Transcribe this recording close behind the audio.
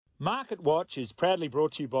Market Watch is proudly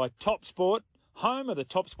brought to you by Top Sport, home of the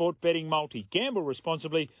Top Sport betting multi. Gamble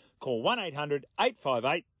responsibly. Call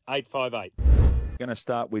 1-800-858-858. Going to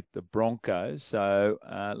start with the Broncos. So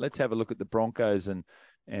let's have a look at the Broncos and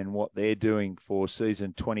what they're doing for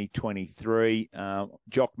season 2023.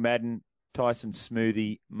 Jock Madden, Tyson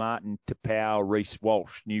Smoothie, Martin Tapau, Reece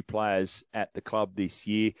Walsh, new players at the club this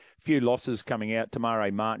year. A few losses coming out.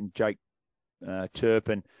 Tamare Martin, Jake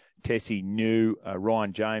Turpin, Tessie New,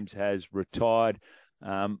 Ryan James has retired.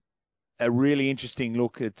 A really interesting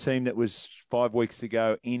look, a team that was 5 weeks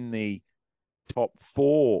ago in the top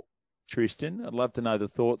four, Tristan. I'd love to know the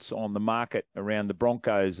thoughts on the market around the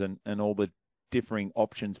Broncos and all the differing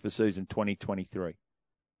options for season 2023.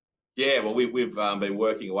 Yeah, well, we've been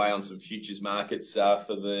working away on some futures markets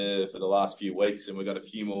for the last few weeks, and we've got a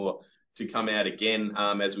few more to come out again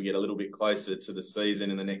as we get a little bit closer to the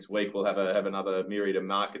season. In the next week, we'll have another myriad of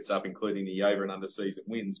markets up, including the over and under season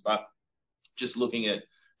wins. But just looking at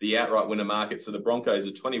the outright winner market, so the Broncos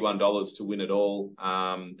are $21 to win it all.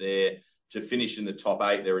 They're to finish in the top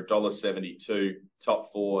 8. They're $1.72.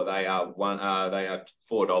 Top 4, they are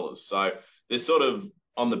 $4. So they're sort of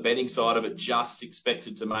on the betting side of it, just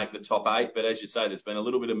expected to make the top 8. But as you say, there's been a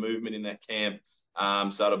little bit of movement in that camp.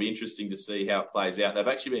 So it'll be interesting to see how it plays out. They've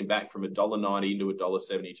actually been back from $1.90 into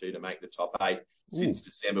 $1.72 to make the top 8 since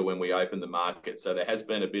December when we opened the market. So there has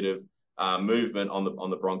been a bit of movement on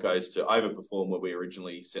the Broncos to overperform where we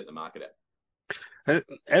originally set the market at.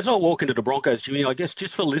 As I walk into the Broncos, Jimmy, I guess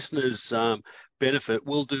just for listeners' benefit,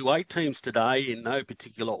 we'll do 8 teams today in no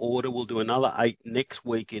particular order. We'll do another 8 next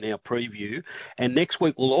week in our preview. And next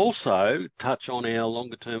week, we'll also touch on our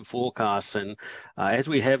longer-term forecasts. And as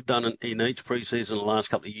we have done in each preseason the last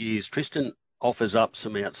couple of years, Tristan offers up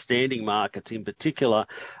some outstanding markets, in particular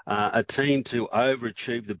a team to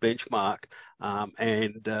overachieve the benchmark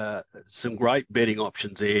and some great betting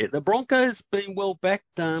options there. The Broncos being well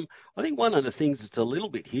backed. I think one of the things that's a little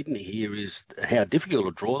bit hidden here is how difficult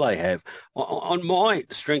a draw they have. On my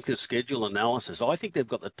strength of schedule analysis, I think they've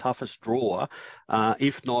got the toughest draw,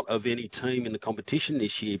 if not of any team in the competition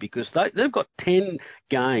this year, because they've got 10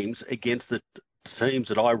 games against the teams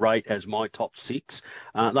that I rate as my top 6.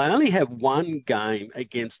 They only have one game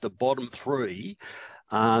against the bottom 3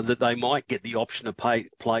 that they might get the option to play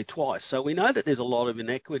twice. So we know that there's a lot of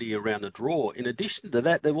inequity around the draw. In addition to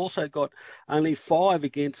that, they've also got only 5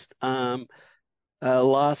 against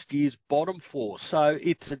last year's bottom 4. So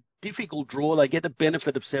it's a difficult draw. They get the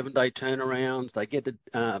benefit of 7-day turnarounds. They get the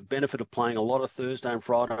benefit of playing a lot of Thursday and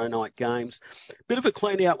Friday night games. Bit of a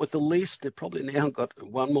clean out with the list. They've probably now got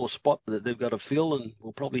one more spot that they've got to fill, and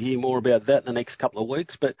we'll probably hear more about that in the next couple of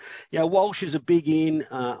weeks. But, Walsh is a big in.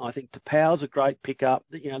 I think Tapau's a great pickup.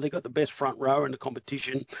 They've got the best front rower in the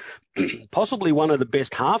competition, possibly one of the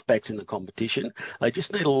best halfbacks in the competition. They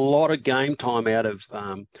just need a lot of game time out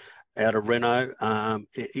of Reno.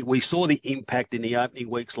 We saw the impact in the opening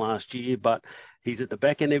weeks last year, but he's at the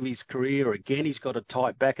back end of his career. Again, he's got a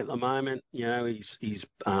tight back at the moment. He's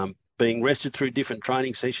being rested through different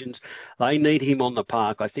training sessions. They need him on the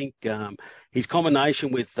park. I think his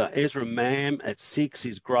combination with Ezra Mam at 6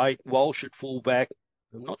 is great. Walsh at fullback.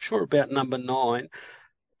 I'm not sure about number 9.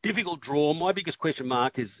 Difficult draw. My biggest question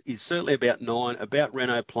mark is certainly about 9, about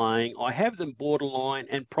Reno playing. I have them borderline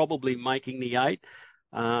and probably making the 8.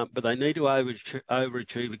 But they need to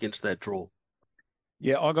overachieve against that draw.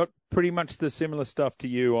 Yeah, I got pretty much the similar stuff to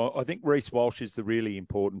you. I think Reece Walsh is the really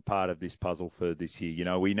important part of this puzzle for this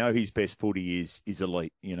year. We know his best footy is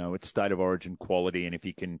elite. It's state of origin quality, and if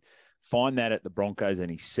he can find that at the Broncos and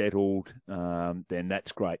he's settled, then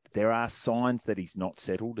that's great. There are signs that he's not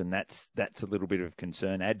settled, and that's a little bit of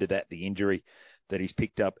concern. Add to that the injury that he's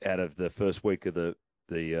picked up out of the first week of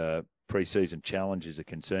the pre-season challenge is a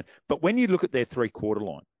concern. But when you look at their 3-quarter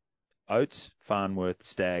line, Oates, Farnworth,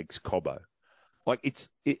 Staggs, Cobbo,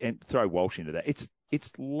 and throw Walsh into that, it's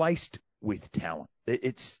laced with talent.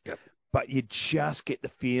 But you just get the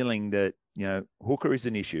feeling that Hooker is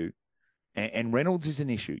an issue, and Reynolds is an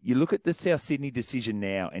issue. You look at the South Sydney decision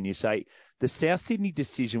now, and you say the South Sydney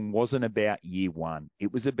decision wasn't about year 1.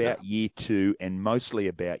 It was about year 2 and mostly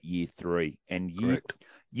about year 3. And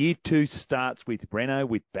year 2 starts with Reno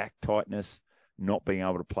with back tightness, not being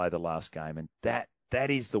able to play the last game. And that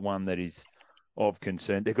is the one that is of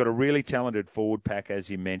concern. They've got a really talented forward pack, as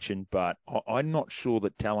you mentioned, but I'm not sure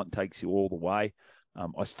that talent takes you all the way.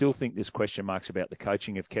 I still think there's question marks about the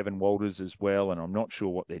coaching of Kevin Walters as well, and I'm not sure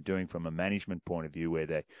what they're doing from a management point of view, where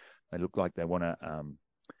they look like they want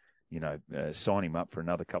to, sign him up for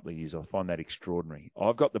another couple of years. I find that extraordinary.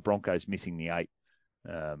 I've got the Broncos missing the 8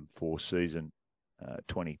 for season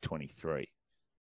 2023.